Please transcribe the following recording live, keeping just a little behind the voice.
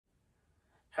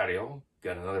Howdy y'all,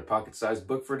 got another pocket-sized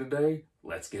book for today.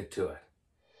 Let's get to it.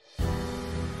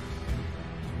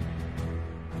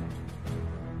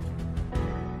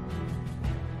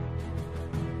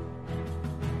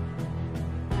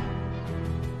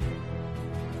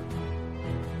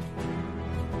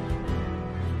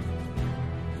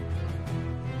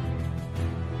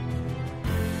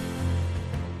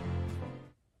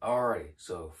 Alrighty,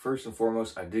 so first and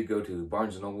foremost, I did go to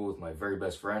Barnes & Noble with my very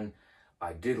best friend.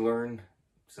 I did learn,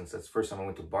 since that's the first time I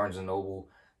went to Barnes & Noble,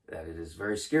 that it is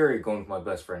very scary going with my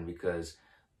best friend because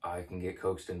I can get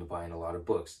coaxed into buying a lot of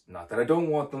books. Not that I don't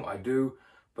want them, I do,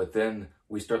 but then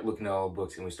we start looking at all the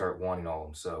books and we start wanting all of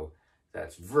them. So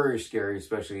that's very scary,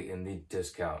 especially in the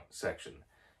discount section.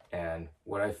 And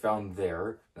what I found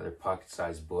there, another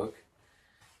pocket-sized book,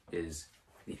 is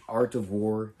The Art of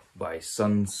War by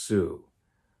Sun Tzu.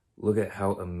 Look at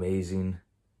how amazing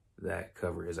that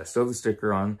cover is. I still have the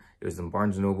sticker on. It was in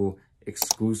Barnes & Noble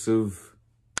exclusive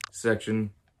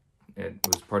section. It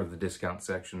was part of the discount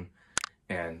section.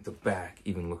 And the back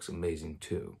even looks amazing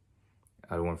too.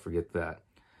 I don't want to forget that.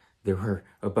 There were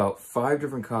about 5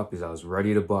 different copies I was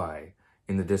ready to buy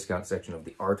in the discount section of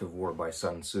The Art of War by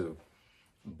Sun Tzu.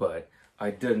 But I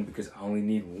didn't because I only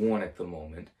need one at the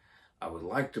moment. I would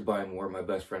like to buy more. My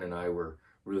best friend and I were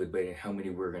really debating how many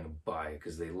we were going to buy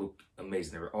because they looked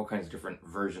amazing. There were all kinds of different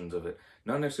versions of it.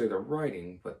 Not necessarily the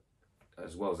writing, but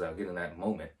as well as I'll get in that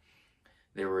moment.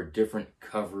 There were different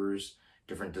covers,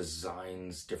 different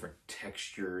designs, different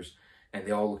textures, and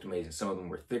they all looked amazing. Some of them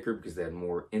were thicker because they had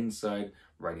more inside,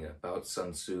 writing about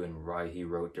Sun Tzu and why he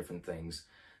wrote different things.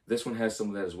 This one has some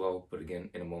of that as well, but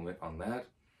again, in a moment on that.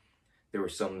 There were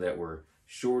some that were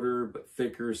shorter but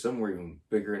thicker. Some were even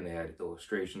bigger, and they had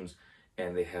illustrations,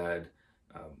 and they had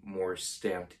more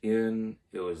stamped in.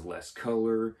 It was less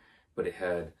color, but it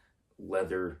had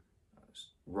leather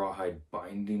rawhide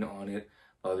binding on it.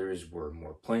 Others were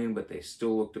more plain, but they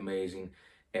still looked amazing.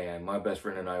 And my best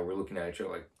friend and I were looking at each other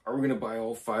like, are we gonna buy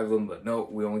all 5 of them? But no,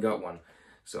 we only got one.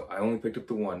 So I only picked up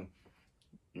the one.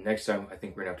 Next time, I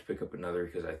think we're gonna have to pick up another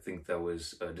because I think that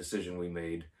was a decision we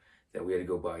made that we had to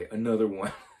go buy another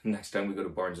one next time we go to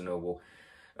Barnes & Noble.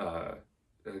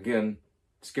 Again,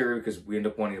 scary because we end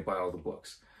up wanting to buy all the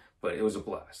books, but it was a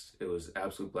blast. It was an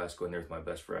absolute blast going there with my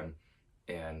best friend.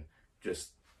 And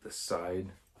just the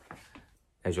side,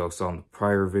 as y'all saw in the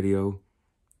prior video,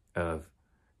 of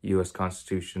U.S.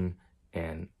 Constitution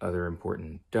and other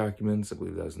important documents. I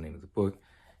believe that was the name of the book.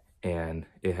 And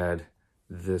it had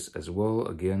this as well.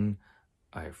 Again,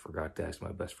 I forgot to ask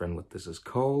my best friend what this is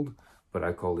called, but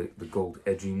I called it the gold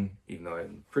edging, even though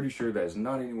I'm pretty sure that is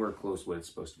not anywhere close to what it's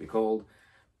supposed to be called.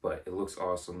 But it looks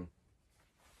awesome.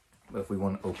 But if we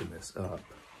want to open this up,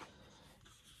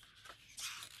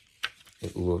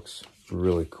 it looks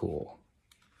really cool.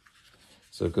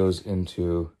 So it goes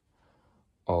into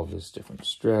all this different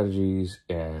strategies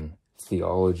and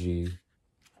theology.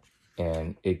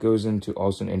 And it goes into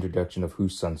also an introduction of who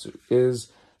Sun Tzu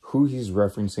is, who he's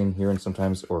referencing here, and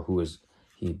sometimes, or who is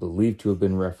he believed to have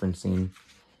been referencing.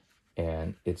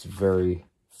 And it's very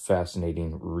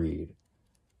fascinating read.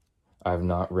 I've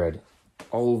not read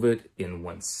all of it in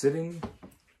one sitting,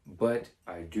 but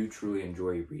I do truly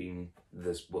enjoy reading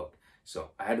this book. So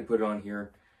I had to put it on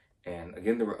here. And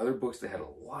again, there were other books that had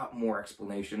a lot more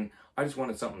explanation. I just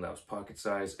wanted something that was pocket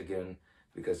size again,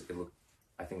 because it looked,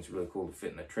 I think it's really cool to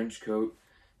fit in a trench coat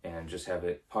and just have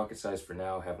it pocket size for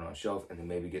now, have it on a shelf, and then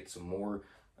maybe get some more.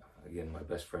 Again, my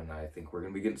best friend and I think we're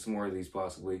going to be getting some more of these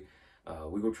possibly.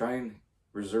 We will try and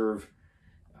reserve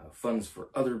funds for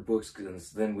other books,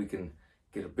 because then we can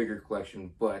get a bigger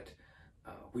collection, but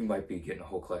we might be getting a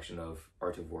whole collection of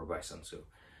Art of War by Sun Tzu.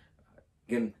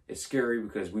 Again, it's scary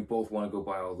because we both want to go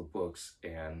buy all the books,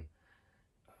 and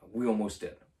we almost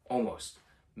did. Almost.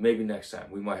 Maybe next time.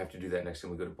 We might have to do that next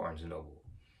time we go to Barnes & Noble.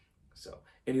 So,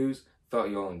 anyways,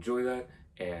 thought y'all enjoy that,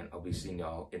 and I'll be seeing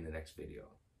y'all in the next video.